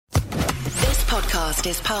podcast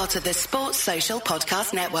is part of the Sports Social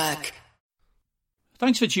Podcast Network.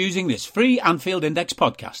 Thanks for choosing this free Anfield Index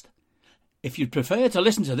podcast. If you'd prefer to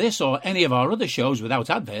listen to this or any of our other shows without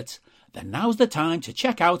adverts, then now's the time to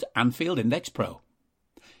check out Anfield Index Pro.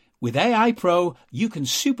 With AI Pro, you can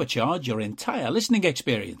supercharge your entire listening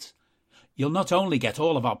experience. You'll not only get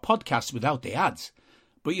all of our podcasts without the ads,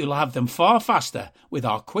 but you'll have them far faster with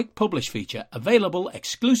our quick publish feature available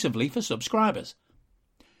exclusively for subscribers.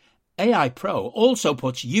 AI Pro also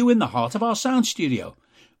puts you in the heart of our sound studio,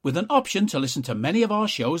 with an option to listen to many of our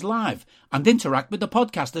shows live and interact with the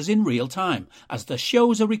podcasters in real time as the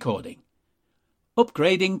shows are recording.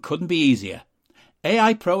 Upgrading couldn't be easier.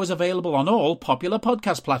 AI Pro is available on all popular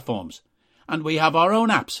podcast platforms, and we have our own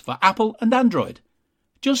apps for Apple and Android.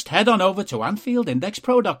 Just head on over to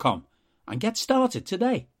AnfieldIndexPro.com and get started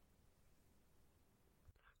today.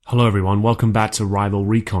 Hello everyone, welcome back to Rival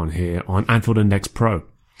Recon here on Anfield Index Pro.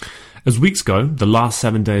 As weeks go, the last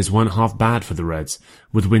 7 days weren't half bad for the Reds,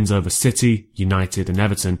 with wins over City, United and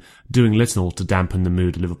Everton doing little to dampen the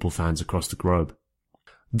mood of Liverpool fans across the globe.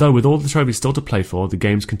 Though with all the trophies still to play for, the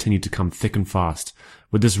games continue to come thick and fast,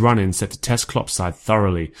 with this run-in set to test Klopp's side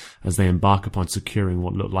thoroughly as they embark upon securing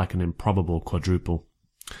what looked like an improbable quadruple.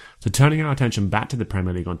 So turning our attention back to the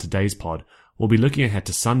Premier League on today's pod, we'll be looking ahead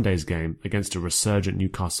to Sunday's game against a resurgent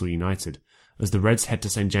Newcastle United, as the Reds head to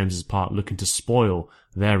St James's Park looking to spoil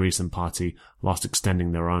their recent party whilst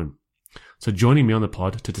extending their own. So joining me on the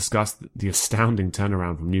pod to discuss the astounding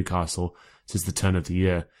turnaround from Newcastle since the turn of the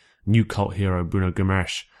year, new cult hero Bruno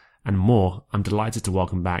Guimaraes, and more, I'm delighted to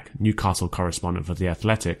welcome back Newcastle correspondent for The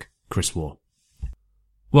Athletic, Chris Waugh.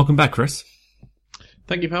 Welcome back, Chris.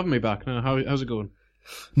 Thank you for having me back. Now, how's it going?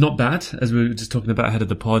 Not bad, as we were just talking about ahead of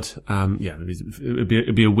the pod.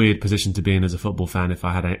 It'd be a weird position to be in as a football fan if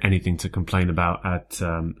I had anything to complain about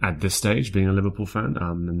at this stage, being a Liverpool fan.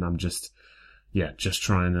 And I'm just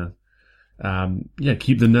trying to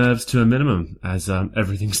keep the nerves to a minimum as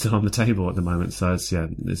everything's still on the table at the moment. So it's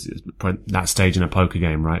probably that stage in a poker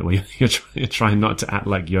game, right, where you're trying not to act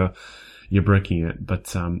like you're breaking it.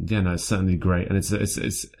 But it's certainly great, and it's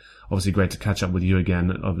obviously great to catch up with you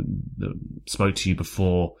again. Spoke to you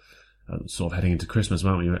before, sort of heading into Christmas,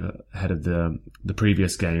 weren't we? Ahead of the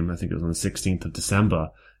previous game. I think it was on the 16th of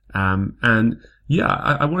December. I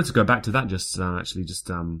wanted to go back to that just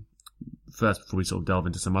first before we sort of delve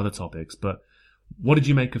into some other topics. But what did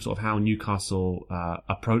you make of sort of how Newcastle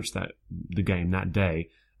approached the game that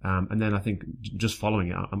day? And then I think just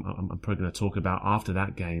following it, I'm probably going to talk about after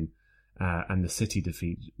that game and the City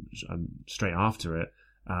defeat straight after it.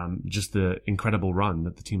 Just the incredible run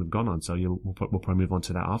that the team have gone on. So we'll probably move on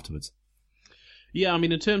to that afterwards. Yeah, I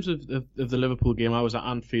mean, in terms of the Liverpool game, I was at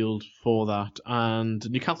Anfield for that, and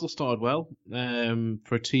Newcastle started well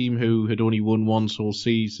for a team who had only won once all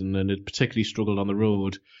season and had particularly struggled on the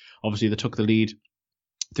road. Obviously, they took the lead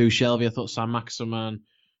through Shelby. I thought Saint-Maximin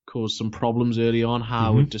caused some problems early on.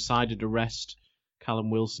 Howard decided to rest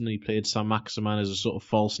Callum Wilson. He played Saint-Maximin as a sort of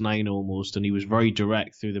false nine almost, and he was very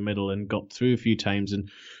direct through the middle and got through a few times.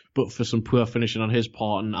 But for some poor finishing on his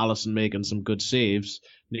part and Alisson making some good saves,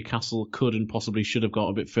 Newcastle could and possibly should have got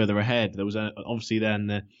a bit further ahead. There was obviously then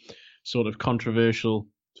the sort of controversial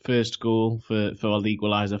first goal for the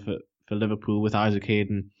equaliser for Liverpool, with Isaac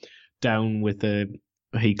Hayden down with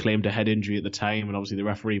he claimed a head injury at the time, and obviously the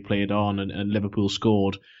referee played on and Liverpool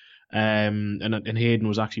scored. And Hayden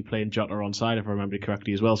was actually playing Jota onside, if I remember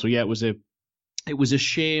correctly as well. So yeah, it was a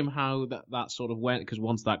shame how that sort of went, because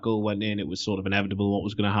once that goal went in, it was sort of inevitable what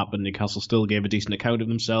was going to happen. Newcastle still gave a decent account of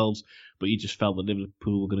themselves, but you just felt that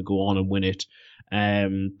Liverpool were going to go on and win it.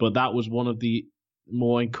 But that was one of the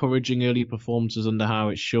more encouraging early performances under how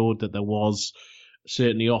it showed that there was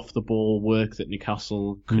certainly off the ball work that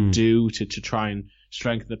Newcastle could do to try and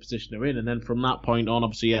strengthen the position they're in. And then from that point on,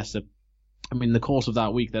 obviously, yes, the course of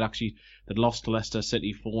that week, they'd lost to Leicester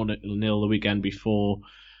City 4-0 the weekend before.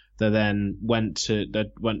 They then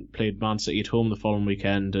played Man City at home the following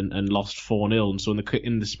weekend and lost 4-0. And so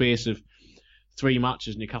in the space of 3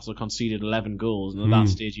 matches, Newcastle conceded 11 goals. And at that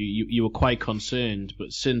stage, you were quite concerned.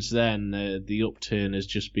 But since then, the upturn has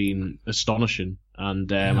just been astonishing.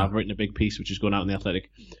 And I've written a big piece which is going out in The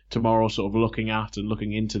Athletic tomorrow, sort of looking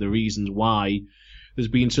into the reasons why there's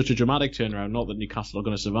been such a dramatic turnaround. Not that Newcastle are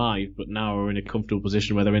going to survive, but now are in a comfortable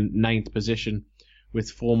position where they're in 9th position with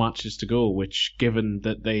 4 matches to go, which, given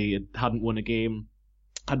that they hadn't won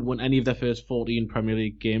any of their first 14 Premier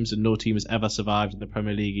League games, and no team has ever survived in the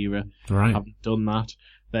Premier League era, haven't done that.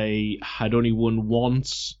 They had only won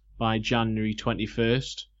once by January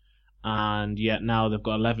 21st, and yet now they've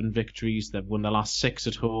got 11 victories. They've won the last 6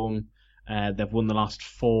 at home. They've won the last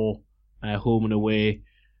 4 home and away.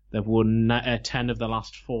 They've won 10 of the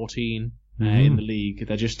last 14 in the league.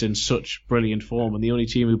 They're just in such brilliant form, and the only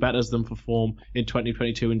team who betters them for form in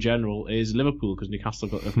 2022 in general is Liverpool, because Newcastle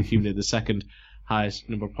have accumulated the second highest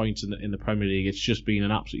number of points in the Premier League. It's just been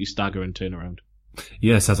an absolutely staggering turnaround.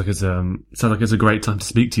 Yeah, sounds like it's a great time to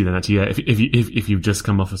speak to you then. Actually, yeah, if you've just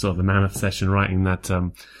come off a sort of a mammoth session writing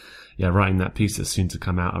that piece that's soon to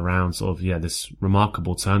come out around sort of this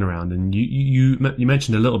remarkable turnaround, and you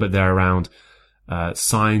mentioned a little bit there around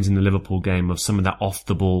signs in the Liverpool game of some of that off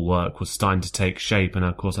the ball work was starting to take shape, and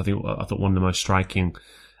of course I thought one of the most striking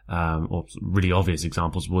or really obvious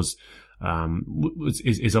examples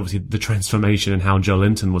is obviously the transformation in how Joe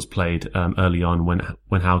Linton was played early on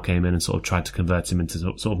when Howe came in and sort of tried to convert him into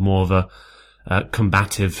sort of more of a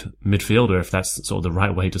combative midfielder, if that's sort of the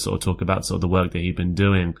right way to sort of talk about sort of the work that he'd been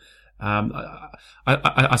doing.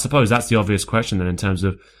 I suppose that's the obvious question then, in terms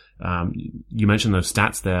of you mentioned those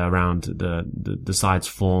stats there around the side's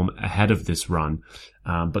form ahead of this run,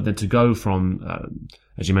 but then to go from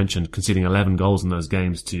as you mentioned, conceding 11 goals in those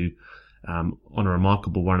games to on a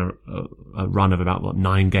remarkable run of about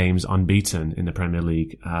 9 games unbeaten in the Premier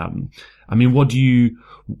League. I mean, what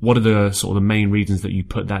are the sort of the main reasons that you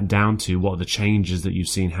put that down to? What are the changes that you've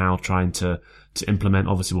seen Howe trying to implement?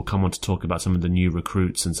 Obviously, we'll come on to talk about some of the new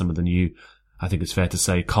recruits and some of the new, I think it's fair to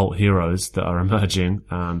say, cult heroes that are emerging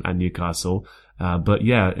at Newcastle. But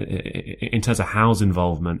yeah, in terms of Howe's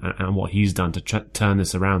involvement and what he's done to turn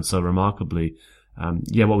this around so remarkably,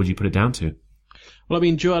 what would you put it down to? Well, I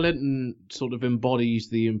mean, Joe Linton sort of embodies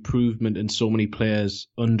the improvement in so many players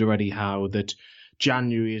under Eddie Howe that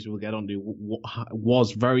January, as we'll get on to,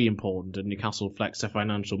 was very important, and Newcastle flexed their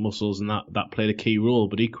financial muscles, and that played a key role.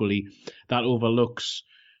 But equally, that overlooks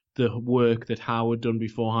the work that Howe had done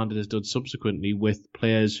beforehand and has done subsequently with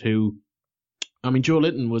players who, I mean, Joe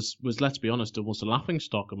Linton was let's be honest, almost a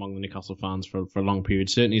laughingstock among the Newcastle fans for a long period,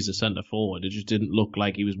 certainly as a centre forward. It just didn't look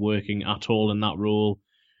like he was working at all in that role.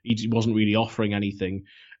 He wasn't really offering anything.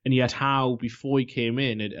 And yet Howe, before he came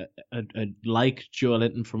in, liked Joe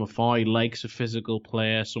Linton from afar. He likes a physical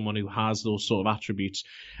player, someone who has those sort of attributes.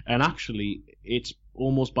 And actually, it's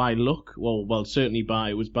almost by luck. Well, certainly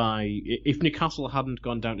if Newcastle hadn't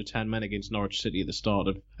gone down to 10 men against Norwich City at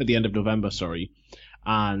the end of November,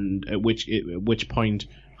 and at which point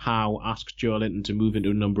Howe asked Joe Linton to move into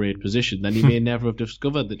a number 8 position, then he may never have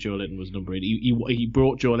discovered that Joe Linton was number 8. He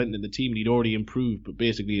brought Joe Linton in the team, and he'd already improved, but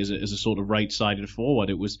basically as a sort of right-sided forward,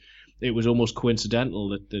 it was almost coincidental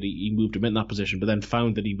that he moved him in that position, but then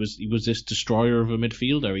found that he was this destroyer of a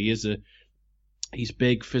midfielder. He's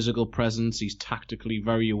big physical presence. He's tactically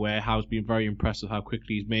very aware. Howe's been very impressed with how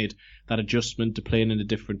quickly he's made that adjustment to playing in a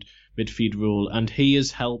different midfield role, and he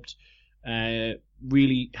has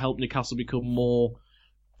really helped Newcastle become more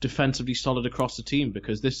defensively solid across the team,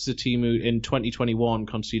 because this is a team who in 2021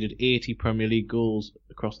 conceded 80 Premier League goals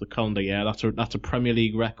across the calendar year. That's a Premier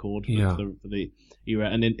League record for the era.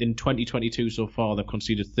 And in 2022 so far, they've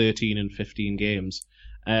conceded 13 in 15 games.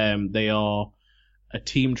 They are a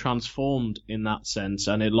team transformed in that sense,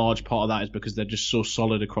 and a large part of that is because they're just so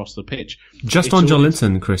solid across the pitch. Just on Joe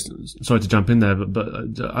Linton, Chris, sorry to jump in there, but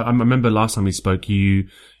I remember last time we spoke, you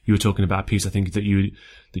were talking about a piece, I think, that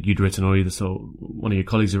you'd written, or either one of your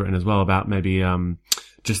colleagues had written as well, about maybe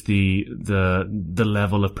just the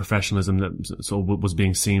level of professionalism that sort of was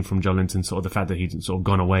being seen from Joe Linton, sort of the fact that he'd sort of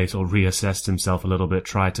gone away, sort of reassessed himself a little bit,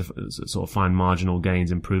 tried to sort of find marginal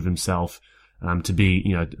gains, improve himself, to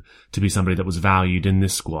be somebody that was valued in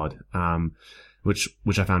this squad,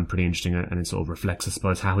 which I found pretty interesting, and it sort of reflects, I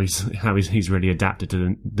suppose, how he's really adapted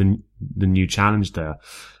to the new challenge there.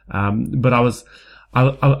 But I was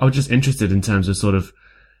just interested in terms of sort of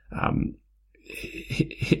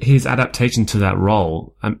his adaptation to that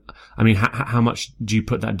role. I mean, how much do you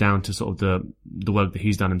put that down to sort of the work that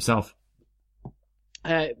he's done himself?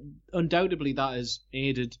 Undoubtedly, that has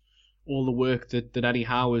aided all the work that Eddie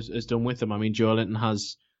Howe has done with him. I mean, Joe Linton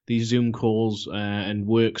has these Zoom calls and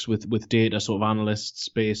works with data sort of analysts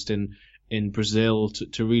based in Brazil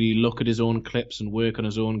to really look at his own clips and work on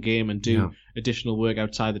his own game and do additional work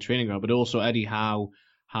outside the training ground. But also Eddie Howe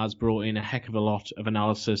has brought in a heck of a lot of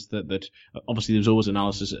analysis that obviously there's always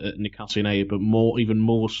analysis at Newcastle United, but even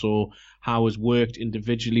more so, Howe has worked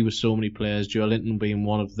individually with so many players, Joe Linton being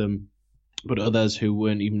one of them, but others who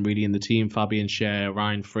weren't even really in the team, Fabian Schär,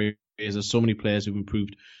 Ryan Fraser. There's so many players who've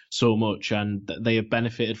improved so much, and they have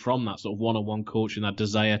benefited from that sort of one-on-one coaching, that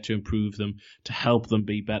desire to improve them, to help them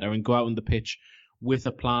be better and go out on the pitch with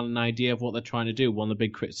a plan and idea of what they're trying to do. One of the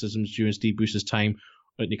big criticisms during Steve Bruce's time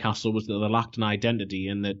at Newcastle was that they lacked an identity,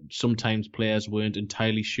 and that sometimes players weren't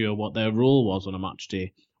entirely sure what their role was on a match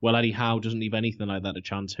day. Well, Eddie Howe doesn't leave anything like that a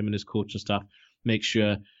chance. Him and his coaching staff make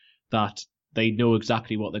sure that they know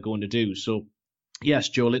exactly what they're going to do. So, yes,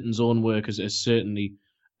 Joe Linton's own work has certainly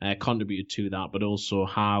contributed to that, but also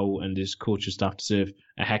Howe and his coaching staff deserve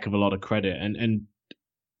a heck of a lot of credit. And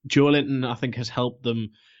Joe Linton, I think, has helped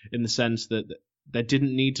them in the sense that they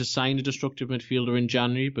didn't need to sign a destructive midfielder in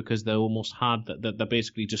January because they almost had that. They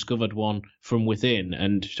basically discovered one from within,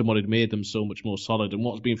 and someone had made them so much more solid. And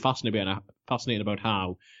what's been fascinating about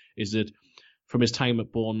Howe is that from his time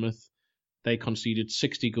at Bournemouth, they conceded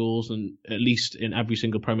 60 goals, and at least in every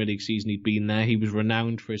single Premier League season he'd been there, he was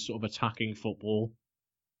renowned for his sort of attacking football.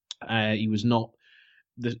 He was not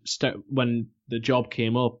when the job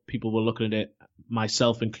came up, people were looking at it,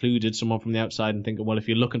 myself included, someone from the outside, and thinking, well, if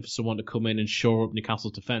you're looking for someone to come in and shore up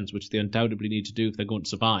Newcastle's defence, which they undoubtedly need to do if they're going to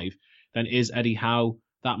survive, then is Eddie Howe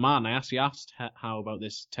that man? I actually asked Howe about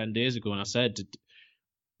this 10 days ago, and I said,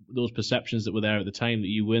 those perceptions that were there at the time that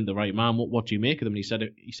you weren't the right man, what do you make of them?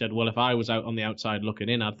 And he said, well, if I was out on the outside looking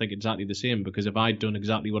in, I'd think exactly the same, because if I'd done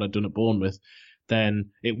exactly what I'd done at Bournemouth,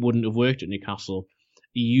 then it wouldn't have worked at Newcastle.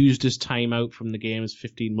 He used his time out from the games,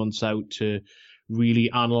 15 months out, to really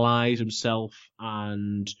analyse himself,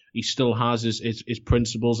 and he still has his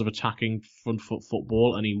principles of attacking front foot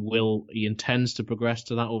football, and he intends to progress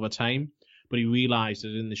to that over time. But he realised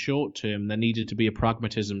that in the short term, there needed to be a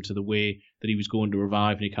pragmatism to the way that he was going to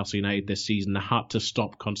revive Newcastle United this season. They had to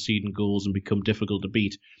stop conceding goals and become difficult to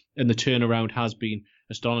beat. And the turnaround has been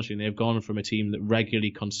astonishing. They've gone from a team that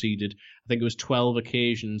regularly conceded, I think it was 12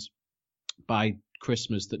 occasions by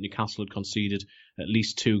Christmas that Newcastle had conceded at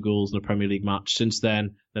least 2 goals in a Premier League match. Since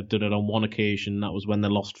then, they've done it on one occasion. That was when they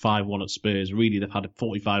lost 5-1 at Spurs. Really, they've had a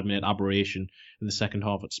 45-minute aberration in the second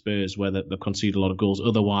half at Spurs where they've conceded a lot of goals.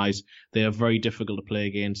 Otherwise, they are very difficult to play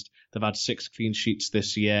against. They've had 6 clean sheets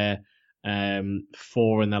this year,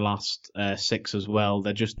 4 in their last 6 as well.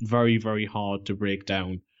 They're just very, very hard to break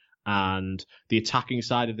down. And the attacking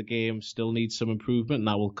side of the game still needs some improvement, and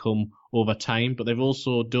that will come over time. But they've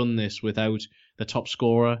also done this without the top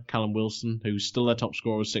scorer, Callum Wilson, who's still their top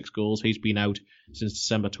scorer with 6 goals. He's been out since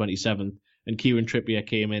December 27th. And Kieran Trippier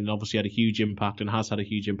came in and obviously had a huge impact and has had a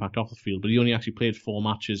huge impact off the field. But he only actually played 4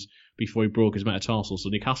 matches before he broke his metatarsal. So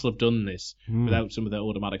Newcastle have done this without some of their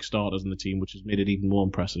automatic starters in the team, which has made it even more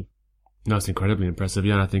impressive. No, it's incredibly impressive.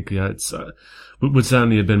 Yeah, I think it's would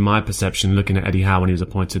certainly have been my perception looking at Eddie Howe when he was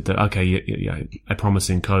appointed that, okay, yeah, a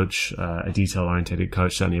promising coach, a detail-oriented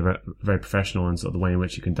coach, certainly very professional in sort of the way in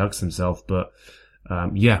which he conducts himself. But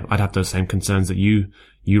yeah, I'd have those same concerns that you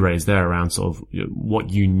raised there around sort of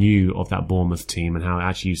what you knew of that Bournemouth team and how it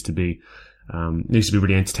actually used to be. It used to be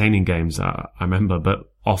really entertaining games, I remember, but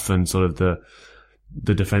often sort of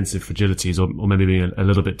the defensive fragilities or maybe being a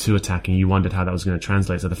little bit too attacking, you wondered how that was going to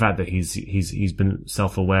translate. So the fact that he's been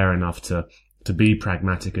self-aware enough to be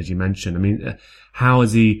pragmatic, as you mentioned. I mean, how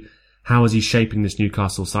is he shaping this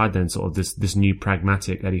Newcastle side then, sort of this new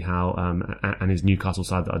pragmatic Eddie Howe, and his Newcastle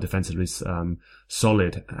side that are defensively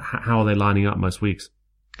solid? How are they lining up most weeks?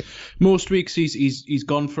 Most weeks he's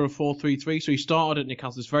gone for a 4-3-3. So he started at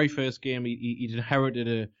Newcastle's very first game. He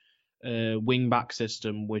inherited a wing-back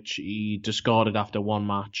system, which he discarded after one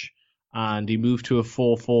match, and he moved to a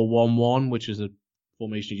 4-4-1-1, which is a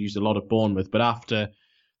formation he used a lot at Bournemouth. But after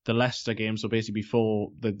the Leicester game, so basically before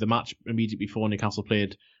the match immediately before Newcastle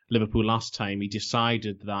played Liverpool last time, he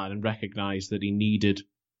decided that and recognised that he needed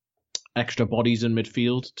extra bodies in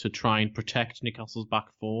midfield to try and protect Newcastle's back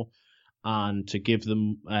four and to give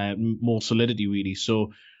them more solidity, really.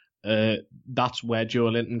 So that's where Joe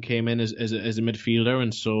Linton came in as a midfielder,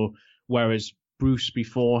 and so whereas Bruce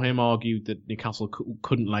before him argued that Newcastle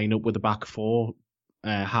couldn't line up with the back four,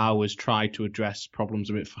 Howe has tried to address problems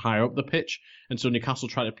a bit higher up the pitch, and so Newcastle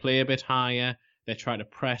try to play a bit higher. They try to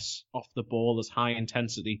press off the ball. There's high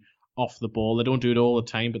intensity off the ball. They don't do it all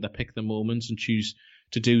the time, but they pick the moments and choose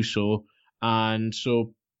to do so. And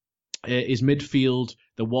so his midfield,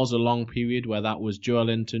 there was a long period where that was Joe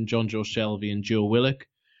Linton, John Joe Shelvey and Joe Willock.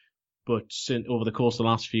 But over the course of the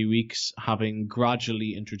last few weeks, having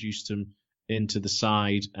gradually introduced him into the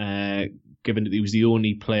side, given that he was the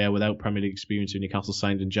only player without Premier League experience who Newcastle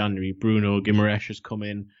signed in January, Bruno Guimaraes has come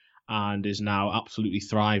in and is now absolutely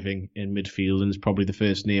thriving in midfield and is probably the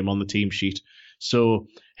first name on the team sheet. So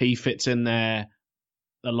he fits in there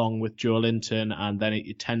along with Joe Linton, and then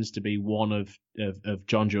it tends to be one of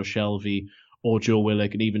John Joe Shelvey or Joe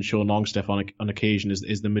Willock, and even Sean Longstaff on occasion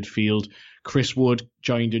is the midfield. Chris Wood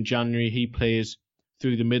joined in January. He plays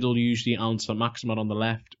through the middle usually, Alan St-Maximin on the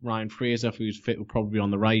left. Ryan Fraser, who's fit, will probably be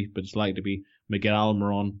on the right, but it's likely to be Miguel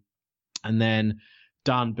Almiron. And then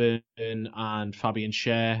Dan Burn and Fabian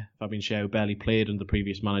Schär. Fabian Schär, who barely played under the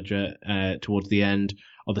previous manager towards the end,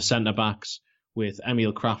 are the centre-backs, with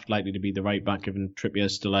Emil Kraft likely to be the right back, given Trippier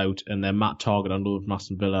is still out, and then Matt Targett on loan from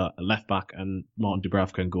Aston Villa, a left back, and Martin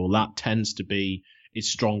Dubravka in goal. That tends to be its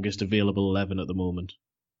strongest available 11 at the moment.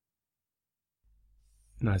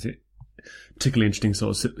 Nice. Particularly interesting,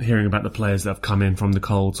 sort of hearing about the players that have come in from the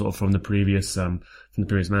cold, sort of from the previous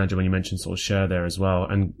manager. When you mentioned sort of Schär there as well,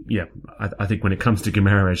 and yeah, I think when it comes to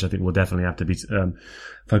Guimaraes, I think we'll definitely have to be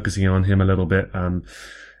focusing on him a little bit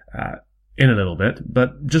in a little bit.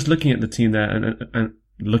 But just looking at the team there and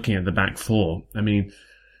looking at the back four, I mean,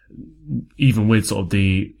 even with sort of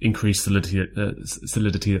the increased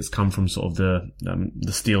solidity that's come from sort of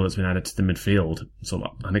the steel that's been added to the midfield, sort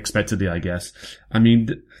of unexpectedly, I guess. I mean,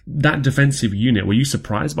 that defensive unit, were you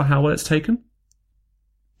surprised by how well it's taken?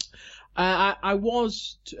 I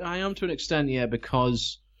am to an extent, yeah,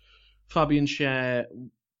 because Fabian Schär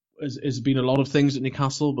has been a lot of things at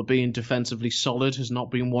Newcastle, but being defensively solid has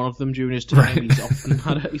not been one of them during his time.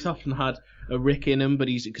 Right. He's often had a rick in him, but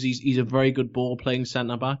he's a very good ball playing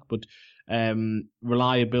centre back. But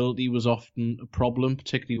reliability was often a problem,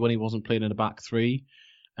 particularly when he wasn't playing in a back three.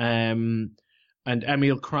 And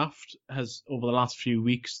Emil Kraft has, over the last few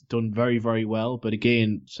weeks, done very, very well. But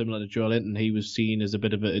again, similar to Joe Linton, he was seen as a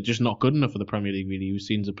bit of just not good enough for the Premier League. Really, he was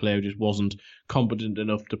seen as a player who just wasn't competent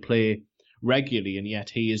enough to play regularly, and yet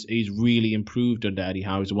he's really improved under Eddie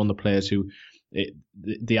Howe. He's one of the players who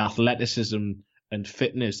the athleticism and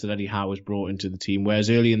fitness that Eddie Howe has brought into the team, whereas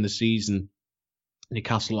early in the season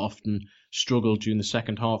Newcastle often struggled during the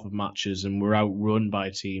second half of matches and were outrun by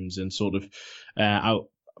teams and sort of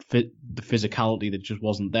the physicality that just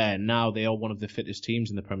wasn't there. Now they are one of the fittest teams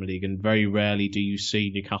in the Premier League, and very rarely do you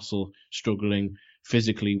see Newcastle struggling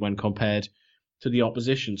physically when compared to the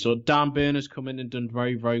opposition. So Dan Burn has come in and done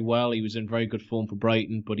very, very well. He was in very good form for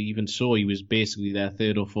Brighton, but even so, he was basically their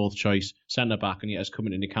third or fourth choice centre-back, and yet has come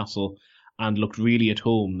into Newcastle and looked really at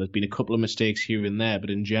home. There's been a couple of mistakes here and there, but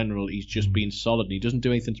in general, he's just been solid. He doesn't do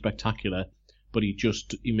anything spectacular, but he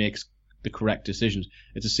makes the correct decisions.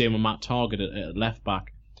 It's the same with Matt Targett at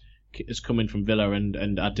left-back. Has come in from Villa,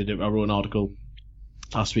 and I wrote an article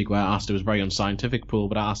last week where I asked, it was a very unscientific poll,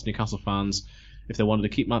 but I asked Newcastle fans if they wanted to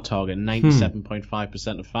keep Matt Targett.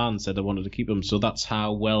 97.5% of fans said they wanted to keep him. So that's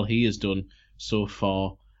how well he has done so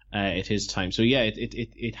far at his time. So yeah,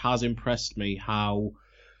 it has impressed me how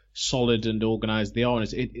solid and organised they are.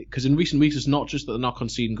 Because in recent weeks, it's not just that they're not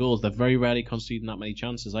conceding goals; they're very rarely conceding that many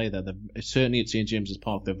chances either. Certainly at St James's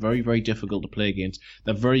Park, they're very, very difficult to play against.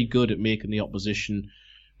 They're very good at making the opposition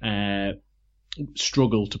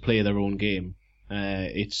struggle to play their own game.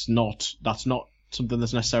 That's not something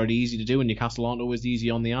that's necessarily easy to do, and Newcastle aren't always easy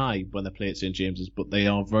on the eye when they play at St James's, but they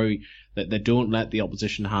don't let the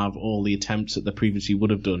opposition have all the attempts that they previously would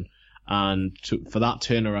have done. And for that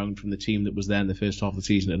turnaround from the team that was there in the first half of the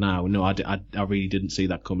season to now, no, I really didn't see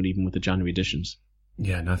that coming, even with the January additions.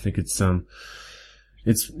 Yeah, and I think it's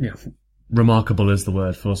remarkable is the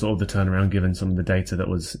word for sort of the turnaround, given some of the data that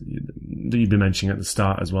you've been mentioning at the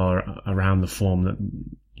start as well, around the form that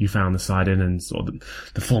you found the side in, and sort of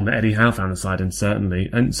the form that Eddie Howe found the side in, certainly.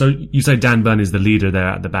 And so you say Dan Burn is the leader there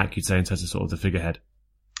at the back, you'd say, in terms of sort of the figurehead.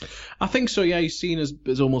 I think so, yeah. He's seen as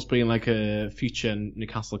almost being like a future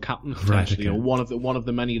Newcastle captain, potentially, right, okay, or one of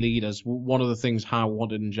the many leaders. One of the things Howe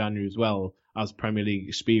wanted in January as well, as Premier League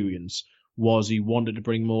experience, was he wanted to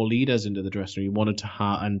bring more leaders into the dressing room. He wanted to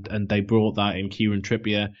and they brought that in Kieran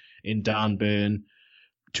Trippier, in Dan Burn,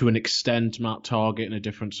 to an extent Matt Targett in a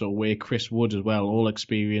different sort of way, Chris Wood as well, all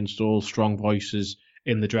experienced, all strong voices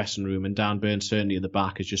in the dressing room, and Dan Burn certainly at the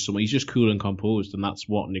back is just someone, he's just cool and composed, and that's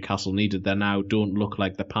what Newcastle needed. They now don't look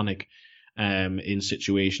like they panic in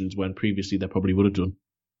situations when previously they probably would have done.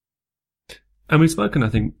 And we've spoken, I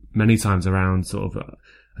think, many times around sort of,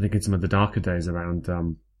 I think in some of the darker days around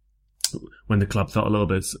when the club felt a little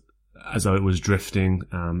bit as though it was drifting,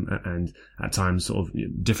 and at times sort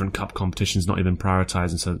of different cup competitions not even prioritised,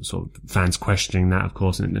 and so sort of fans questioning that, of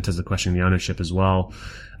course, in terms of questioning the ownership as well.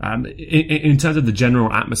 In terms of the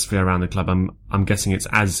general atmosphere around the club, I'm guessing it's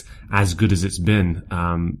as good as it's been,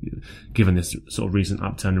 given this sort of recent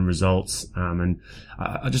upturn in results. And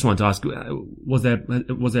I just wanted to ask, was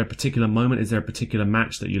there a particular moment? Is there a particular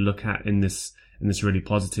match that you look at in this really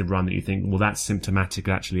positive run that you think, well, that's symptomatic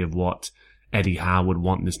actually of what Eddie Howe would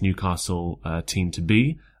want this Newcastle team to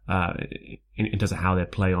be, in terms of how they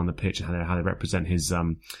play on the pitch and how they represent his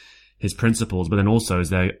principles? But then also, is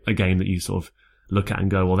there a game that you sort of look at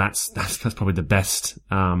and go, well, that's probably the best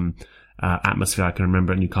atmosphere I can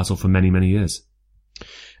remember at Newcastle for many, many years?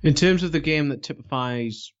 In terms of the game that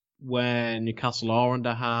typifies where Newcastle are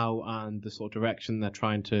under Howe and the sort of direction they're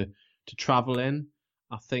trying to travel in,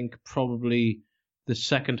 I think probably the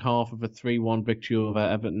second half of a 3-1 victory over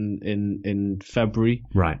Everton in February,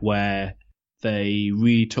 Right. where they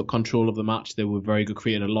really took control of the match. They were very good,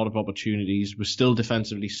 creating a lot of opportunities, were still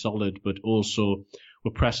defensively solid, but also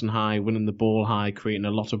were pressing high, winning the ball high, creating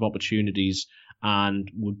a lot of opportunities,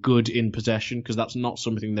 and were good in possession, because that's not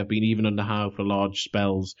something they've been, even under Howe, for large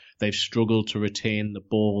spells. They've struggled to retain the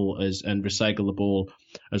ball and recycle the ball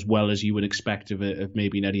as well as you would expect of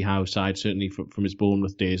maybe an Eddie Howe side, certainly from his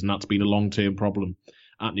Bournemouth days, and that's been a long-term problem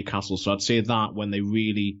at Newcastle. So I'd say that when they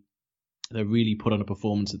really put on a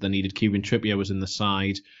performance that they needed. Kieran Trippier was in the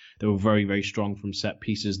side. They were very, very strong from set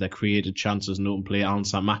pieces. They created chances in open play. Alan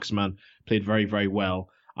Saint-Maximin played very, very well.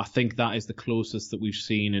 I think that is the closest that we've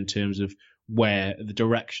seen in terms of where the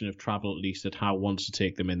direction of travel, at least, that Howe wants to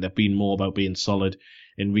take them in. They've been more about being solid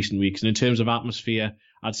in recent weeks. And in terms of atmosphere,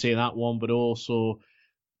 I'd say that one, but also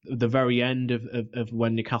the very end of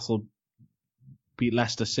when Newcastle beat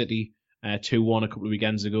Leicester City 2-1 a couple of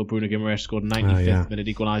weekends ago. Bruno Guimaraes scored 95th minute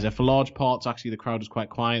equaliser. For large parts, actually, the crowd was quite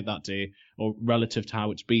quiet that day, or relative to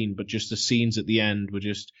how it's been, but just the scenes at the end were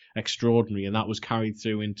just extraordinary, and that was carried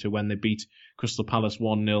through into when they beat Crystal Palace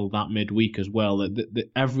 1-0 that midweek as well.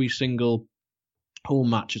 Every single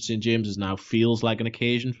home match at St James's now feels like an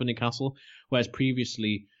occasion for Newcastle, whereas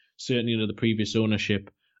previously, certainly under the previous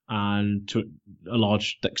ownership, and to a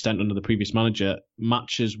large extent under the previous manager,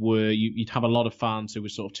 matches where you'd have a lot of fans who were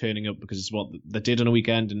sort of turning up because it's what they did on a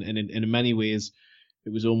weekend, and in many ways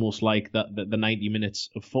it was almost like that the 90 minutes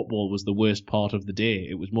of football was the worst part of the day.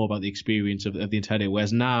 It was more about the experience of the entire day,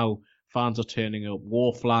 whereas now fans are turning up.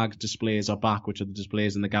 War flag displays are back, which are the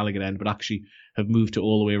displays in the Gallagher end, but actually have moved to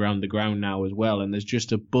all the way around the ground now as well, and there's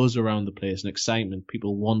just a buzz around the place and excitement.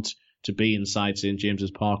 People want to be inside St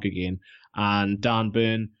James's Park again, and Dan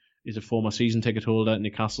Burn is a former season ticket holder at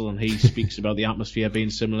Newcastle, and he speaks about the atmosphere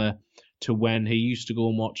being similar to when he used to go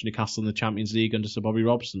and watch Newcastle in the Champions League under Sir Bobby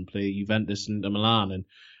Robson play Juventus and Milan.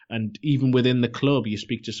 And even within the club, you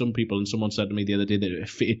speak to some people, and someone said to me the other day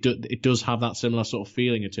that it does have that similar sort of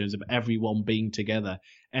feeling in terms of everyone being together.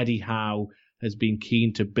 Eddie Howe has been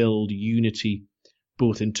keen to build unity,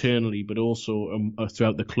 both internally but also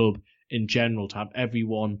throughout the club in general, to have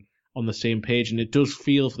everyone on the same page. And it does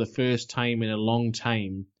feel for the first time in a long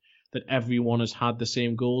time that everyone has had the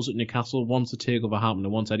same goals at Newcastle once the takeover happened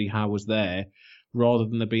and once Eddie Howe was there, rather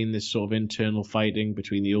than there being this sort of internal fighting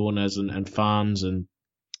between the owners and fans and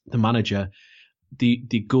the manager.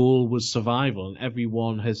 The goal was survival, and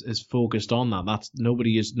everyone has focused on that.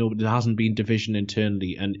 There hasn't been division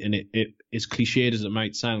internally, and it as cliched as it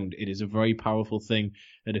might sound, it is a very powerful thing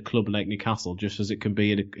at a club like Newcastle, just as it can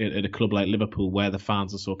be at a club like Liverpool, where the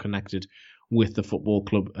fans are so connected with the football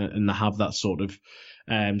club and they have that sort of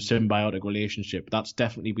symbiotic relationship. That's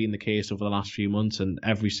definitely been the case over the last few months, and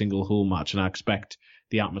every single home match, and I expect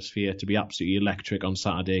the atmosphere to be absolutely electric on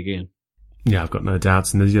Saturday again. Yeah, I've got no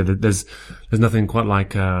doubts, and there's nothing quite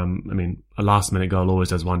like a last minute goal always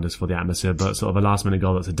does wonders for the atmosphere, but sort of a last minute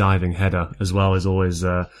goal that's a diving header as well is always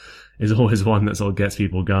one that sort of gets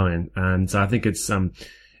people going, and so I think it's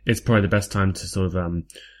probably the best time to sort of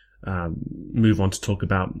move on to talk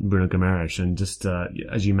about Bruno Guimaraes, and just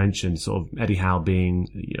as you mentioned, sort of Eddie Howe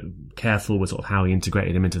being careful with sort of how he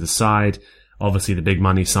integrated him into the side. Obviously, the big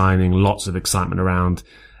money signing, lots of excitement around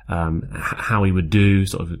how he would do,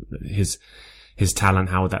 sort of his talent,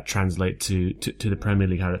 how would that translate to the Premier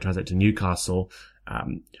League, how would that translate to Newcastle.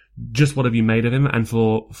 Just what have you made of him? And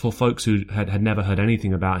for folks who had never heard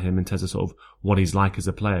anything about him in terms of sort of what he's like as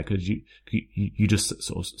a player, could you just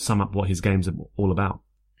sort of sum up what his game's all about?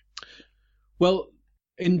 Well,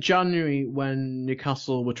 in January, when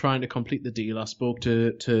Newcastle were trying to complete the deal, I spoke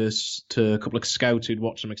to a couple of scouts who'd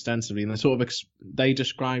watched him extensively, and they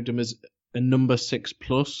described him as a number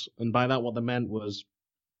 6+, and by that what they meant was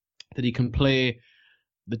that he can play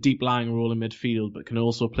the deep lying role in midfield, but can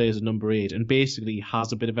also play as a number 8, and basically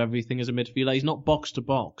has a bit of everything as a midfielder. He's not box to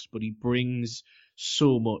box, but he brings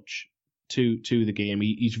so much to the game.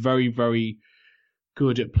 He's very, very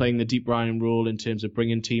good at playing the deep lying role in terms of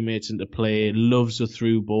bringing teammates into play, loves a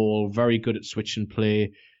through ball, very good at switching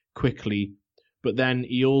play quickly. But then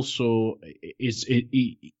he also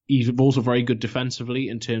he's also very good defensively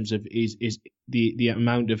in terms of the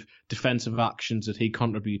amount of defensive actions that he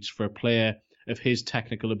contributes for a player of his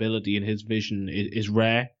technical ability and his vision is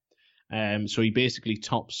rare. So he basically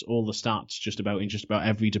tops all the stats in just about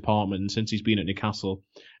every department. And since he's been at Newcastle,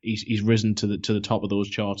 he's risen to the top of those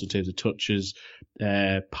charts in terms of touches,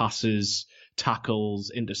 passes,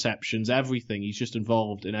 tackles, interceptions, everything. He's just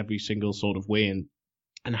involved in every single sort of way.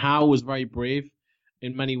 And Howe was very brave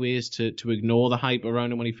in many ways to ignore the hype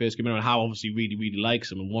around him when he first came in. And Howe obviously really, really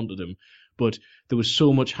likes him and wanted him. but there was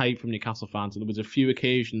so much hype from Newcastle fans, and there was a few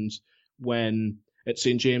occasions when at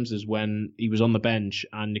St James's when he was on the bench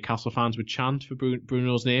and Newcastle fans would chant for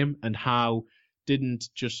Bruno's name, and Howe didn't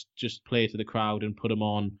just play to the crowd and put him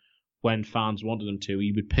on when fans wanted him to.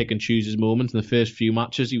 He would pick and choose his moments. In the first few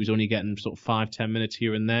matches, he was only getting sort of 5-10 minutes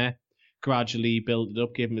here and there. Gradually built it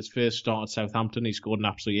up, gave him his first start at Southampton. He scored an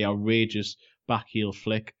absolutely outrageous back heel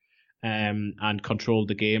flick and controlled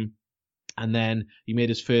the game. And then he made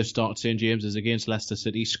his first start at St James's against Leicester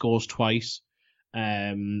City, scores twice.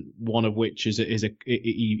 One of which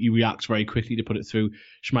he reacts very quickly to put it through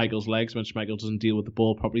Schmeichel's legs when Schmeichel doesn't deal with the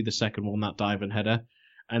ball properly. The second one, that diving header.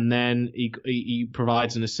 And then he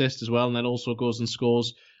provides an assist as well, and then also goes and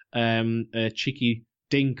scores a cheeky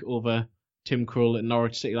dink over Tim Krul at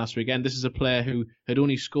Norwich City last weekend. This is a player who had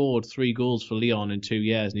only scored 3 goals for Lyon in 2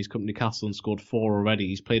 years, and he's come to Newcastle and scored 4 already.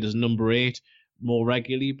 He's played as number 8 more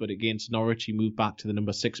regularly, but against Norwich he moved back to the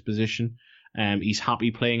number 6 position. He's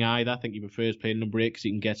happy playing either. I think he prefers playing number 8 because he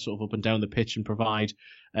can get sort of up and down the pitch and provide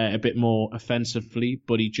a bit more offensively,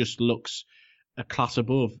 but he just looks a class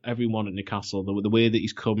above everyone at Newcastle. The way that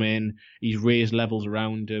he's come in, he's raised levels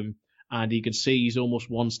around him, and you can see he's almost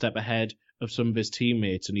one step ahead of some of his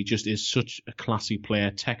teammates, and he just is such a classy player,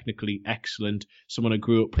 technically excellent, someone who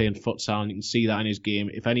grew up playing futsal, and you can see that in his game.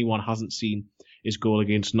 If anyone hasn't seen his goal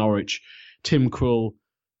against Norwich, Tim Krul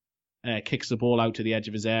kicks the ball out to the edge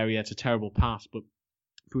of his area. It's a terrible pass, but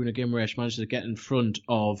Bruno Guimaraes manages to get in front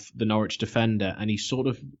of the Norwich defender, and he sort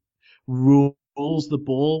of rolls the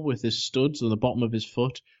ball with his studs on the bottom of his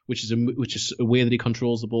foot, which is a way that he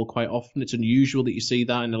controls the ball quite often. It's unusual that you see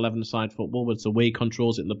that in 11-a-side football, but it's the way he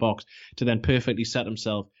controls it in the box to then perfectly set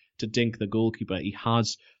himself to dink the goalkeeper. He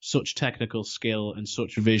has such technical skill and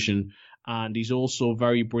such vision, and he's also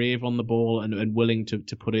very brave on the ball and willing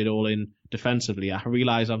to put it all in defensively. I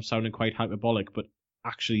realise I'm sounding quite hyperbolic, but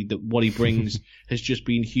actually what he brings has just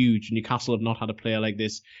been huge. Newcastle have not had a player like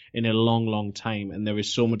this in a long, long time, and there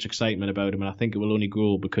is so much excitement about him, and I think it will only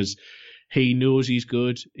grow because he knows he's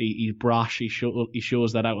good, he's brash, he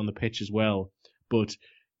shows that out on the pitch as well, but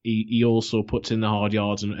he also puts in the hard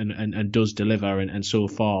yards and does deliver, and so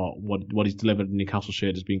far what he's delivered in Newcastle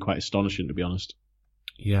shirt has been quite astonishing, to be honest.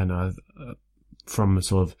 Yeah, no, from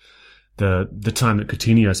sort of the time that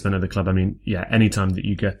Coutinho spent at the club, I mean, yeah, any time that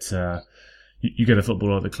you get a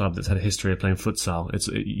footballer at the club that's had a history of playing futsal,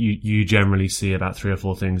 you generally see about 3 or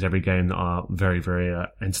 4 things every game that are very, very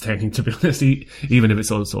entertaining, to be honest, even if it's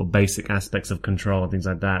sort of basic aspects of control and things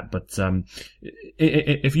like that. But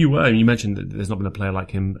if you mentioned that there's not been a player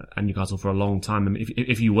like him at Newcastle for a long time. I mean,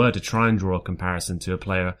 if you were to try and draw a comparison to a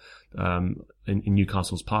player in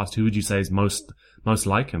Newcastle's past, who would you say is most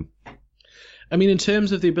like him? I mean, in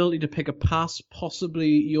terms of the ability to pick a pass, possibly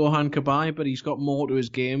Johan Cabaye, but he's got more to his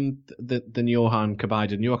game than Johan Cabaye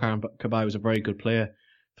did. Johan Cabaye was a very good player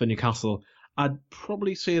for Newcastle. I'd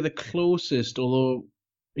probably say the closest, although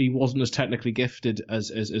he wasn't as technically gifted as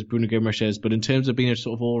Bruno Guimaraes is, but in terms of being a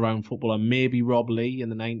sort of all-round footballer, maybe Rob Lee in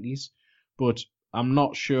the 90s. But I'm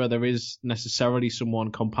not sure there is necessarily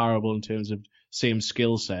someone comparable in terms of same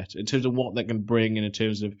skill set, in terms of what they can bring and in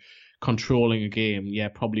terms of controlling a game. Yeah,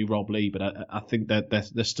 probably Rob Lee, but I think that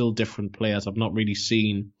they're still different players. I've not really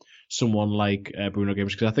seen someone like Bruno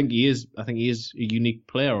Guimaraes, because I think he is a unique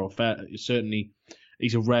player, or certainly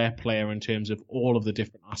he's a rare player in terms of all of the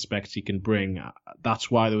different aspects he can bring. That's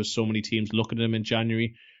why there was so many teams looking at him in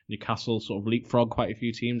January. Newcastle sort of leapfrogged quite a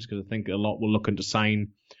few teams because I think a lot were looking to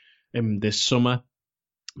sign him this summer.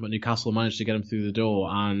 But Newcastle managed to get him through the door,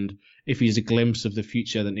 and if he's a glimpse of the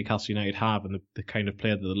future that Newcastle United have and the kind of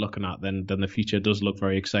player that they're looking at, then the future does look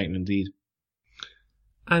very exciting indeed.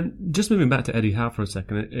 And just moving back to Eddie Howe for a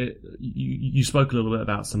second, you spoke a little bit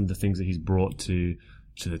about some of the things that he's brought to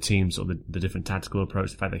the team, sort of the different tactical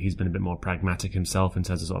approach, the fact that he's been a bit more pragmatic himself in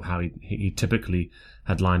terms of sort of how he typically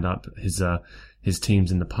had lined up his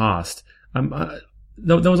teams in the past.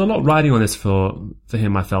 There was a lot riding on this for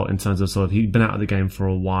him, I felt, in terms of sort of he'd been out of the game for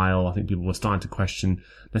a while. I think people were starting to question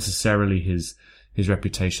necessarily his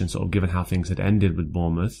reputation, sort of given how things had ended with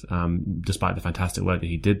Bournemouth, despite the fantastic work that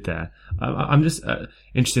he did there. I'm just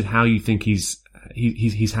interested how you think he's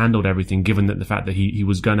handled everything, given that the fact that he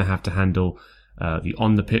was going to have to handle the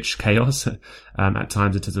on-the-pitch chaos at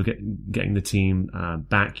times in terms of getting the team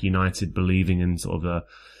back united, believing in sort of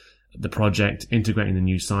the project, integrating the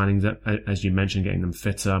new signings, as you mentioned, getting them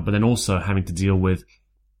fitter, but then also having to deal with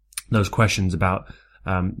those questions about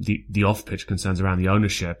the off-pitch concerns around the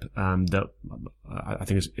ownership. That I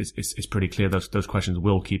think it's pretty clear those questions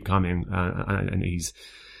will keep coming, and he's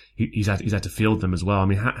had to field them as well. I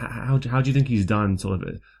mean, how do you think he's done sort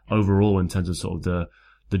of overall in terms of sort of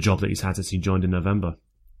the job that he's had since he joined in November?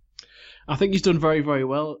 I think he's done very, very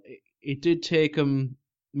well. It did take him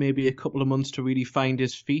maybe a couple of months to really find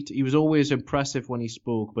his feet. He was always impressive when he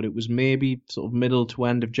spoke, but it was maybe sort of middle to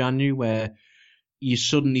end of January where you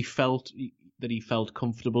suddenly felt that he felt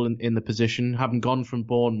comfortable in the position, having gone from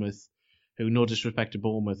Bournemouth, who, no disrespect to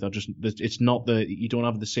Bournemouth, it's not you don't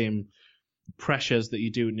have the same pressures that you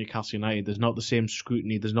do at Newcastle United. There's not the same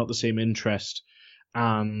scrutiny, there's not the same interest,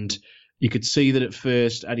 and you could see that at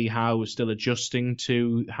first Eddie Howe was still adjusting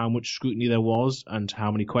to how much scrutiny there was and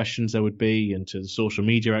how many questions there would be and to the social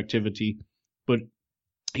media activity, but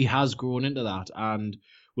he has grown into that, and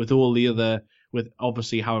with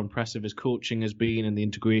obviously how impressive his coaching has been and the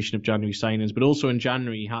integration of January signings, but also in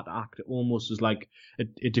January he had to act almost as like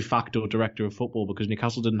a de facto director of football because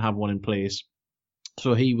Newcastle didn't have one in place.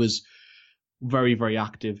 So he was very, very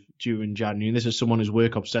active during January, and this is someone who's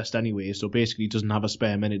work obsessed anyway, so basically doesn't have a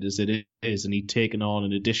spare minute as it is, and he'd taken on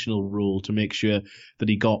an additional role to make sure that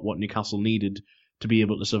he got what Newcastle needed to be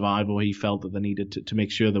able to survive, or he felt that they needed to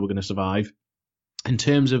make sure they were going to survive. In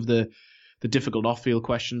terms of the difficult off-field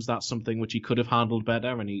questions, that's something which he could have handled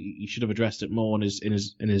better, and he should have addressed it more at his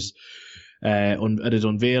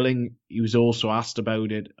unveiling. He was also asked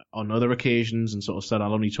about it on other occasions and sort of said,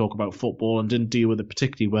 I'll only talk about football, and didn't deal with it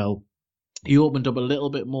particularly well. He opened up a little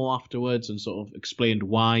bit more afterwards and sort of explained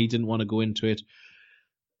why he didn't want to go into it.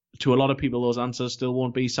 To a lot of people, those answers still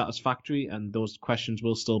won't be satisfactory, and those questions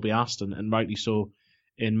will still be asked, and rightly so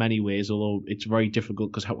in many ways, although it's very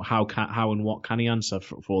difficult because how and what can he answer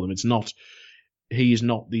for them? He is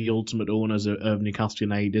not the ultimate owners of Newcastle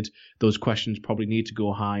United. Those questions probably need to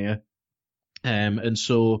go higher. And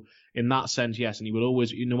so in that sense, yes, and he will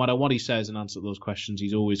always, no matter what he says in answer to those questions,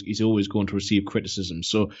 he's always going to receive criticism.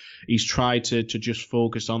 So he's tried to just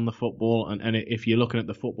focus on the football, and if you're looking at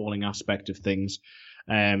the footballing aspect of things,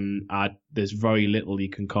 there's very little you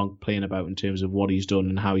can complain about in terms of what he's done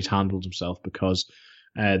and how he's handled himself, because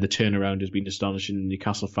the turnaround has been astonishing.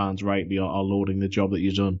 Newcastle fans rightly are lauding the job that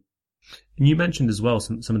he's done. And you mentioned as well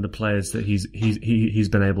some of the players that he's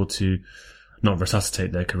been able to not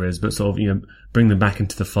resuscitate their careers, but sort of, bring them back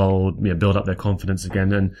into the fold, build up their confidence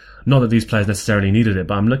again. And not that these players necessarily needed it,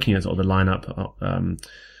 but I'm looking at sort of the lineup,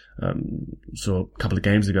 so a couple of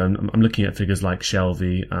games ago, and I'm looking at figures like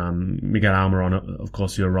Shelvey, Miguel Almiron, of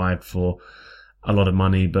course, who arrived for a lot of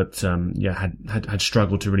money, but had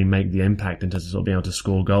struggled to really make the impact in terms of sort of being able to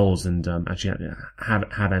score goals and actually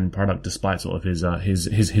have end product, despite sort of his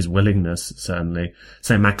willingness. Certainly,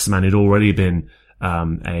 Saint Maximin had already been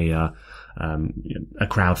a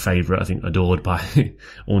crowd favourite, I think, adored by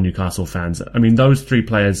all Newcastle fans. I mean, those three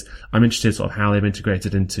players, I'm interested sort of how they've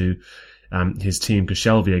integrated into his team, because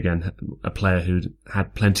Shelvey, again, a player who'd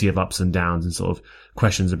had plenty of ups and downs and sort of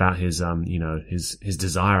questions about his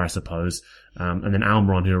desire, I suppose. And then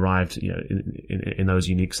Almiron, who arrived, in those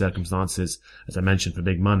unique circumstances, as I mentioned, for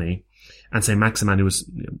big money. And Saint Maximin, who was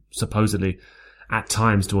supposedly at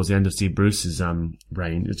times towards the end of Steve Bruce's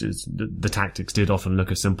reign, the tactics did often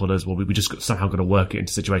look as simple as, well, we just somehow got to work it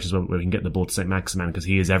into situations where we can get the ball to Saint Maximin because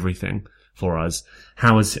he is everything for us.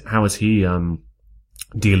 How is he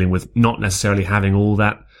dealing with not necessarily having all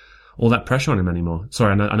that pressure on him anymore?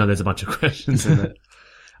 Sorry, I know there's a bunch of questions in it.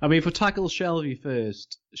 I mean, if we tackle Shelvey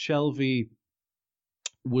first, Shelvey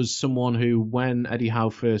was someone who, when Eddie Howe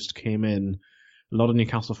first came in, a lot of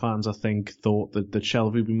Newcastle fans, I think, thought that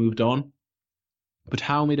Shelvey would be moved on. But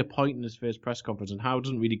Howe made a point in his first press conference, and Howe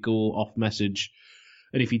doesn't really go off message.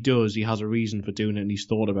 And if he does, he has a reason for doing it, and he's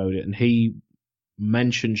thought about it. And he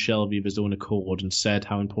mentioned Shelvey of his own accord and said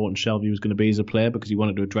how important Shelvey was going to be as a player because he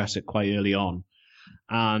wanted to address it quite early on.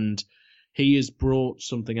 And he has brought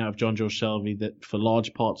something out of John Joe Shelvey that for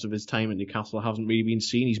large parts of his time at Newcastle hasn't really been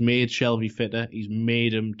seen. He's made Shelvey fitter. He's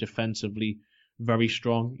made him defensively very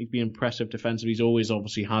strong. He's been impressive defensively. He's always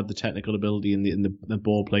obviously had the technical ability and the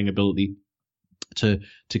ball-playing ability to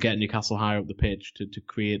get Newcastle higher up the pitch, to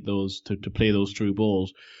create those, to play those through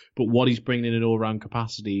balls. But what he's bringing in an all-round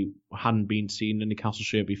capacity hadn't been seen in Newcastle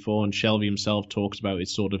shirt before, and Shelvey himself talks about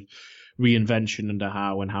his sort of reinvention under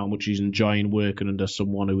Howe and how much he's enjoying working under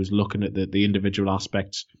someone who is looking at the individual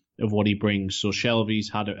aspects of what he brings. So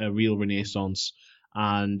Shelvey's had a real renaissance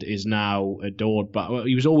and is now adored. But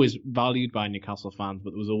he was always valued by Newcastle fans,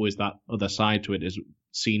 but there was always that other side to it, as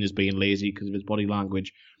seen as being lazy because of his body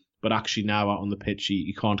language. But actually now out on the pitch,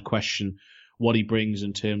 you can't question what he brings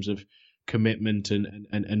in terms of commitment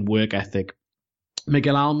and work ethic.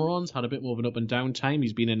 Miguel Almiron's had a bit more of an up and down time.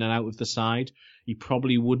 He's been in and out of the side. He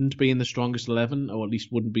probably wouldn't be in the strongest 11, or at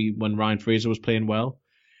least wouldn't be when Ryan Fraser was playing well.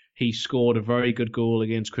 He scored a very good goal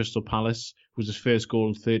against Crystal Palace. It was his first goal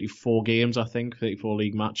in 34 games, I think, 34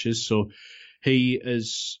 league matches. So he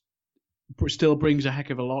has still brings a heck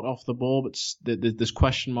of a lot off the ball, but there's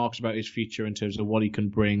question marks about his future in terms of what he can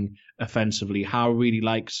bring offensively. Howe really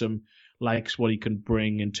likes what he can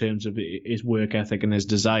bring in terms of his work ethic and his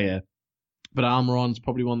desire. But Almiron's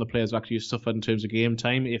probably one of the players who actually has suffered in terms of game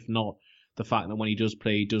time, if not the fact that when he does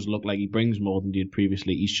play, he does look like he brings more than he did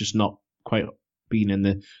previously. He's just not quite been in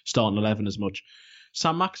the starting 11 as much.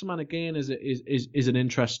 Sam Maximan, again, is an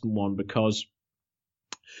interesting one because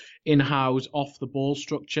in Howe's off-the-ball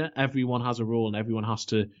structure, everyone has a role and everyone has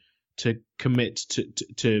to commit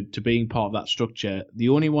to being part of that structure. The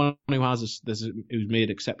only one who's made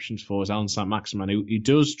exceptions for is Alan Saint-Maximin, who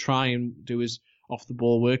does try and do his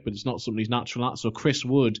off-the-ball work, but it's not something he's natural at. So Chris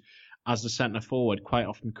Wood, as the centre-forward, quite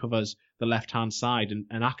often covers the left-hand side,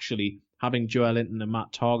 and actually having Joel Linton and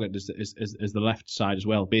Matt Targett as the left side as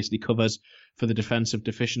well basically covers for the defensive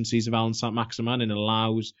deficiencies of Alan Saint-Maximin and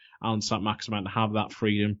allows Alan Saint-Maximin to have that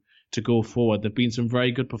freedom to go forward. There've been some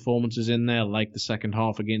very good performances in there, like the second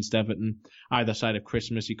half against Everton. Either side of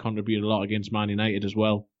Christmas, he contributed a lot against Man United as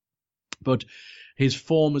well. But his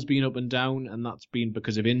form has been up and down, and that's been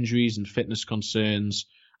because of injuries and fitness concerns.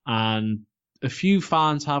 And a few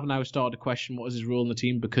fans have now started to question what is his role in the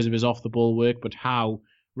team because of his off-the-ball work, but Howe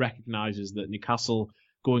recognises that Newcastle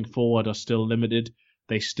going forward are still limited.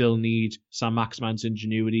 They still need Sam Maximan's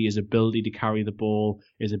ingenuity, his ability to carry the ball,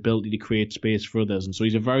 his ability to create space for others. And so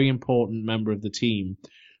he's a very important member of the team,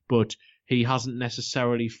 but he hasn't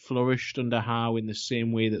necessarily flourished under Howe in the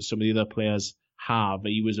same way that some of the other players have.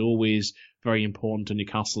 He was always very important to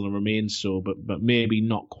Newcastle and remains so, but maybe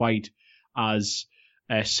not quite as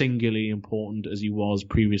singularly important as he was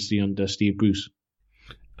previously under Steve Bruce.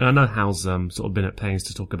 And I know Howe's sort of been at pains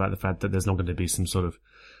to talk about the fact that there's not going to be some sort of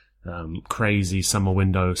crazy summer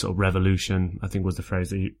window sort of revolution, I think was the phrase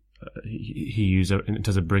that he used in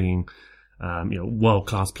terms of bringing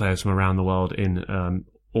world-class players from around the world in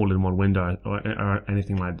all in one window or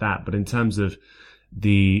anything like that. But in terms of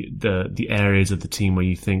the areas of the team where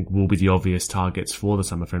you think will be the obvious targets for the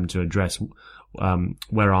summer for him to address,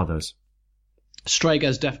 where are those?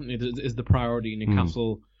 Strikers definitely is the priority.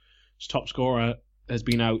 Newcastle's top scorer has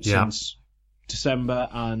been out since December,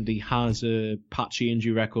 and he has a patchy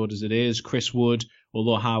injury record as it is. Chris Wood,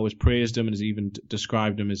 although Howe has praised him and has even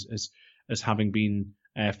described him as having been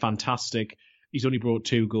fantastic, he's only brought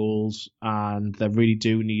 2 goals, and they really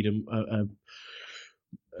do need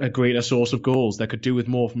a greater source of goals. They could do with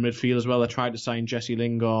more from midfield as well. They tried to sign Jesse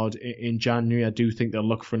Lingard in January. I do think they'll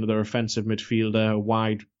look for another offensive midfielder, a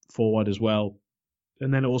wide forward as well,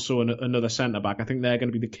 and then also another centre-back. I think they're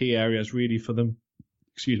going to be the key areas really for them.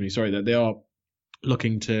 That they are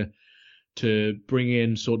looking to bring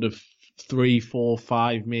in sort of 3, 4,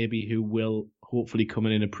 5 maybe who will hopefully come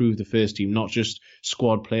in and improve the first team, not just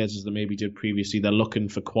squad players as they maybe did previously. They're looking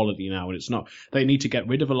for quality now, and it's not. They need to get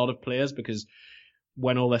rid of a lot of players because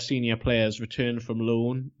when all their senior players return from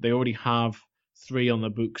loan, they already have 3 on the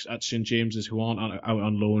books at St James's who aren't out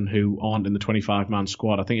on loan, who aren't in the 25-man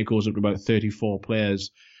squad. I think it goes up to about 34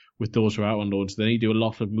 players with those who are out on loan, so they need to do a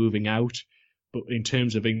lot of moving out. But in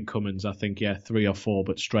terms of incomings, I think 3 or 4,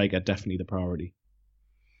 but striker definitely the priority.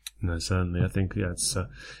 No, certainly. I think it's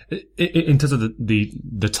in terms of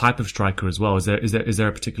the type of striker as well. Is there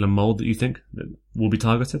a particular mould that you think that will be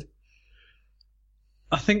targeted?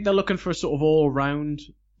 I think they're looking for a sort of all-round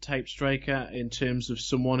type striker in terms of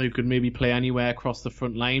someone who could maybe play anywhere across the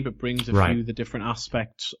front line, but brings a few of the different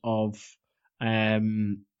aspects of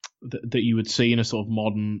that you would see in a sort of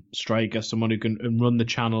modern striker, someone who can run the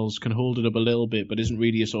channels, can hold it up a little bit, but isn't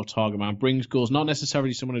really a sort of target man, brings goals, not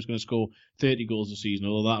necessarily someone who's going to score 30 goals a season,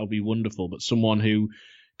 although that would be wonderful, but someone who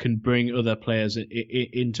can bring other players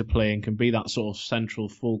into play and can be that sort of central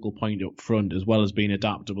focal point up front, as well as being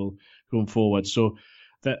adaptable going forward. So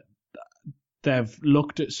that they've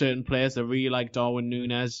looked at certain players. They really like Darwin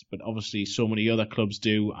Núñez, but obviously so many other clubs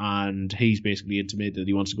do, and he's basically intimated that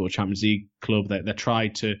he wants to go to a Champions League club. They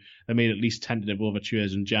made at least tentative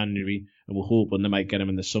overtures in January, and we're hoping they might get him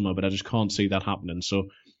in the summer, but I just can't see that happening. So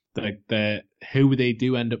who they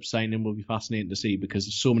do end up signing will be fascinating to see,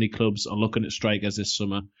 because so many clubs are looking at strikers this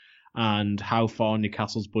summer, and how far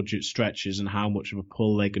Newcastle's budget stretches and how much of a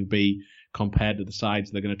pull they can be compared to the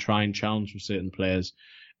sides they're going to try and challenge for certain players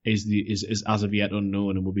is as of yet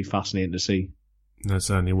unknown, and will be fascinating to see. No,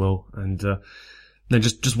 certainly will. And then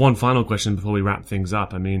just one final question before we wrap things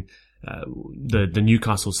up. I mean, the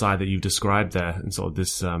Newcastle side that you've described there, and sort of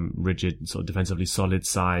this rigid, sort of defensively solid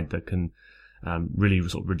side that can really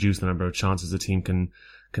sort of reduce the number of chances the team can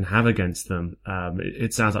can have against them.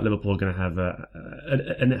 It sounds like Liverpool are going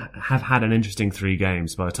to have had an interesting 3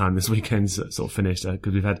 games by the time this weekend's sort of finished,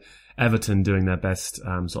 because we've had Everton doing their best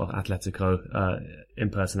sort of Atletico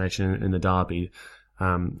impersonation in the derby,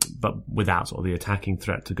 but without sort of the attacking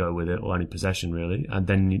threat to go with it, or any possession really. And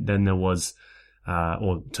then there was,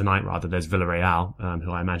 or tonight rather, there's Villarreal,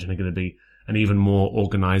 who I imagine are going to be an even more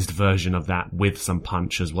organised version of that with some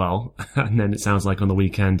punch as well. And then it sounds like on the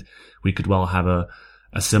weekend we could well have a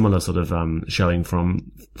similar sort of showing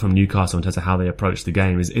from Newcastle in terms of how they approach the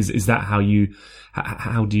game. Is that how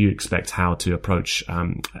do you expect how to approach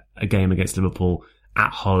a game against Liverpool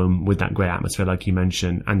at home with that great atmosphere like you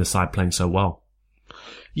mentioned, and the side playing so well?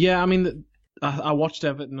 Yeah, I mean, I watched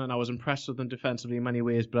Everton and I was impressed with them defensively in many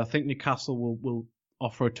ways, but I think Newcastle will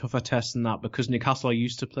offer a tougher test than that, because Newcastle are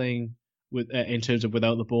used to playing in terms of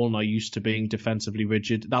without the ball, and are used to being defensively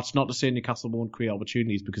rigid. That's not to say Newcastle won't create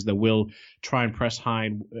opportunities, because they will try and press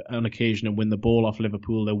high on occasion and win the ball off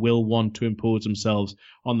Liverpool. They will want to impose themselves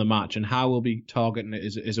on the match, and Howe will be targeting it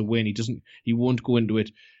as a win. He won't go into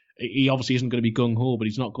it. He obviously isn't going to be gung-ho, but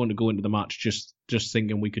he's not going to go into the match just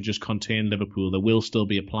thinking we could just contain Liverpool. There will still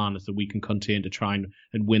be a plan as that we can contain to try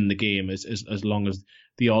and win the game as long as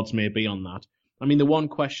the odds may be on that. I mean, the one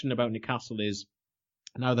question about Newcastle is,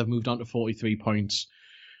 now they've moved on to 43 points,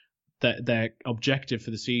 their objective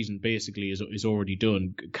for the season basically is already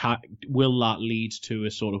done. Will that lead to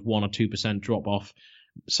a sort of 1 or 2% drop-off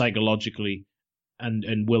psychologically?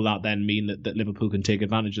 And will that then mean that Liverpool can take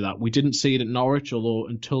advantage of that? We didn't see it at Norwich, although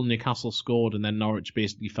until Newcastle scored and then Norwich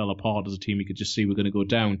basically fell apart as a team, you could just see we're going to go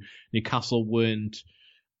down. Newcastle weren't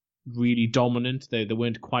really dominant. They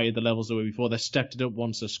weren't quite at the levels they were before. They stepped it up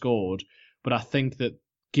once they scored. But I think that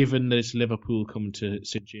given that it's Liverpool coming to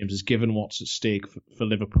St James's, given what's at stake for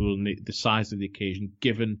Liverpool and the size of the occasion,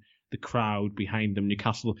 given the crowd behind them,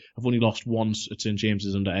 Newcastle have only lost once at St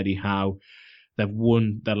James's under Eddie Howe. They've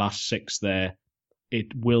won their last 6 there.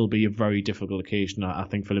 It will be a very difficult occasion, I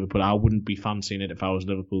think, for Liverpool. I wouldn't be fancying it if I was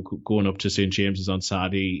Liverpool going up to St James's on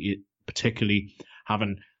Saturday, particularly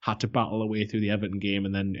having had to battle their way through the Everton game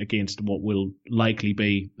and then against what will likely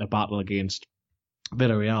be a battle against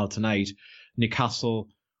Villarreal tonight. Newcastle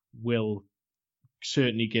will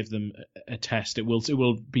certainly give them a test. It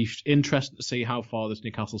will be interesting to see how far this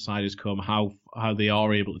Newcastle side has come, how they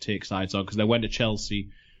are able to take sides on, because they went to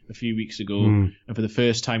Chelsea a few weeks ago, and for the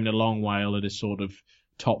first time in a long while at a sort of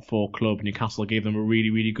top 4 club, Newcastle gave them a really,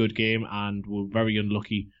 really good game and were very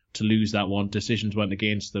unlucky to lose that one. Decisions went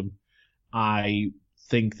against them. I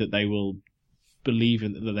think that they will believe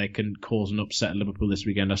that they can cause an upset at Liverpool this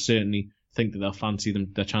weekend. I certainly think that they'll fancy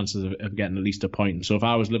their chances of getting at least a point. So if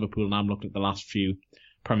I was Liverpool and I'm looking at the last few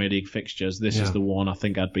Premier League fixtures, this is the one I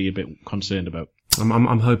think I'd be a bit concerned about.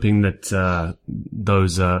 I'm hoping that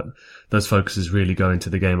those focuses really go into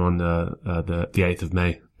the game on the 8th of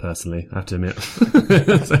May. Personally, I have to admit,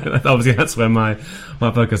 so obviously that's where my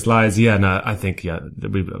focus lies. Yeah, no, I think I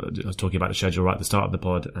was talking about the schedule right at the start of the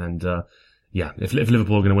pod, and if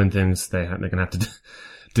Liverpool are going to win things, they're going to have to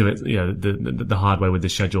do it, the hard way with the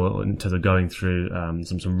schedule in terms of going through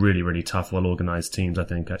some really, really tough, well organised teams. I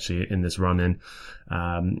think actually in this run in.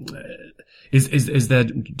 Is there,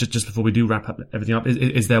 just before we do wrap up everything up,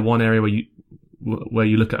 is there one area where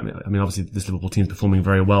you look at, I mean, obviously this Liverpool team's performing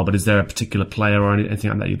very well, but is there a particular player or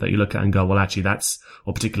anything like that you look at and go, well, actually or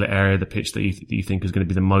a particular area of the pitch that you think is going to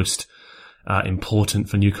be the most important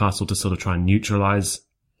for Newcastle to sort of try and neutralise?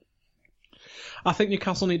 I think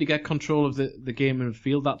Newcastle need to get control of the game in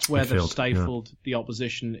midfield. That's where they've stifled the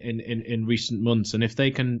opposition in recent months. And if they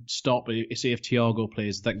can stop, say if Thiago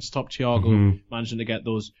plays, they can stop Thiago managing to get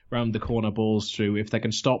those round the corner balls through. If they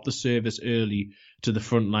can stop the service early to the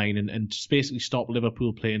front line and just basically stop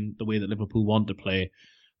Liverpool playing the way that Liverpool want to play,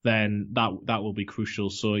 then that will be crucial.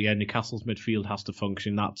 So yeah, Newcastle's midfield has to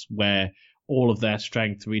function. That's where all of their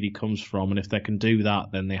strength really comes from. And if they can do that,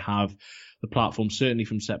 then they have the platform, certainly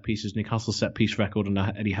from set pieces. Newcastle's set piece record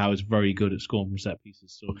under Eddie Howe is very good at scoring from set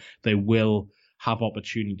pieces, so they will have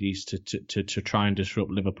opportunities to try and disrupt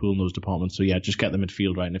Liverpool in those departments. So yeah, just get the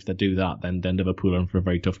midfield right, and if they do that, then Liverpool are in for a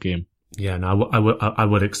very tough game. Yeah, no, I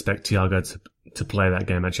would expect Thiago to play that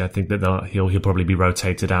game. Actually, I think that he'll probably be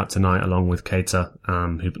rotated out tonight along with Keita,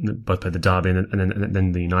 who both played the derby and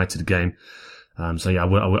then the United game. So yeah,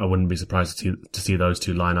 I wouldn't be surprised to see those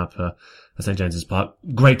two line up at St James's Park.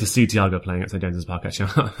 Great to see Thiago playing at St James's Park.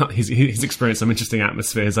 Actually, he's experienced some interesting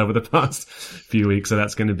atmospheres over the past few weeks, so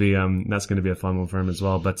that's going to be a fun one for him as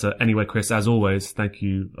well. But anyway, Chris, as always, thank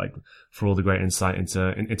you for all the great insight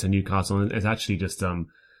into Newcastle. And it's actually just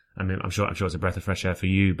I mean, I'm sure it's a breath of fresh air for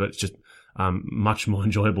you, but it's just much more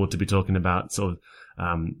enjoyable to be talking about sort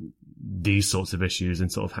of these sorts of issues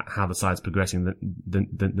and sort of how the side's progressing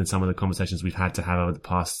than some of the conversations we've had to have over the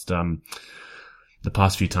past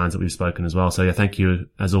few times that we've spoken as well. So yeah, thank you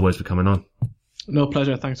as always for coming on. No,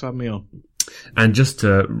 pleasure. Thanks for having me on. And just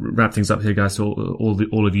to wrap things up here, guys, so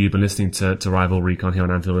all of you have been listening to Rival Recon here on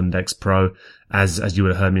Anfield Index Pro. As you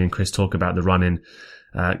would have heard me and Chris talk about the run-in,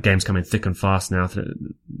 games coming thick and fast now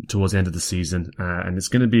towards the end of the season, and it's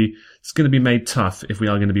going to be made tough if we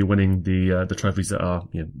are going to be winning the trophies that are,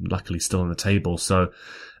 luckily still on the table. So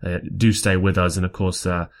do stay with us, and of course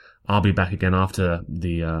I'll be back again after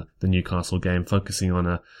the Newcastle game, focusing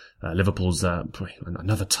on Liverpool's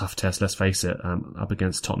another tough test, let's face it, up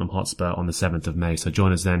against Tottenham Hotspur on the 7th of May. So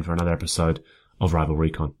join us then for another episode of Rival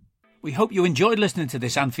Recon. We hope you enjoyed listening to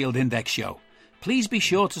this Anfield Index show. Please be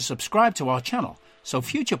sure to subscribe to our channel so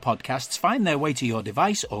future podcasts find their way to your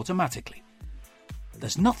device automatically.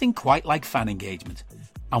 There's nothing quite like fan engagement,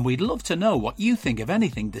 and we'd love to know what you think of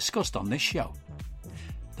anything discussed on this show.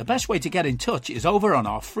 The best way to get in touch is over on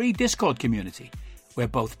our free Discord community, where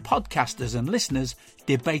both podcasters and listeners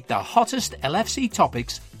debate the hottest LFC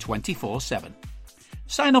topics 24/7.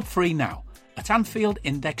 Sign up free now at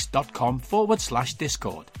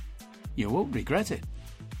AnfieldIndex.com/Discord. You won't regret it.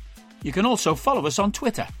 You can also follow us on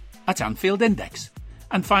Twitter at Anfield Index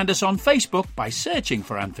and find us on Facebook by searching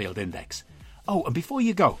for Anfield Index. Oh, and before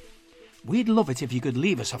you go, we'd love it if you could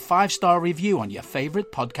leave us a 5-star review on your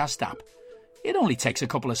favourite podcast app. It only takes a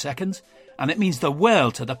couple of seconds, and it means the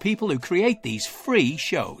world to the people who create these free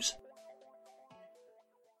shows.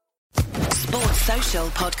 Sports Social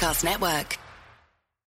Podcast Network.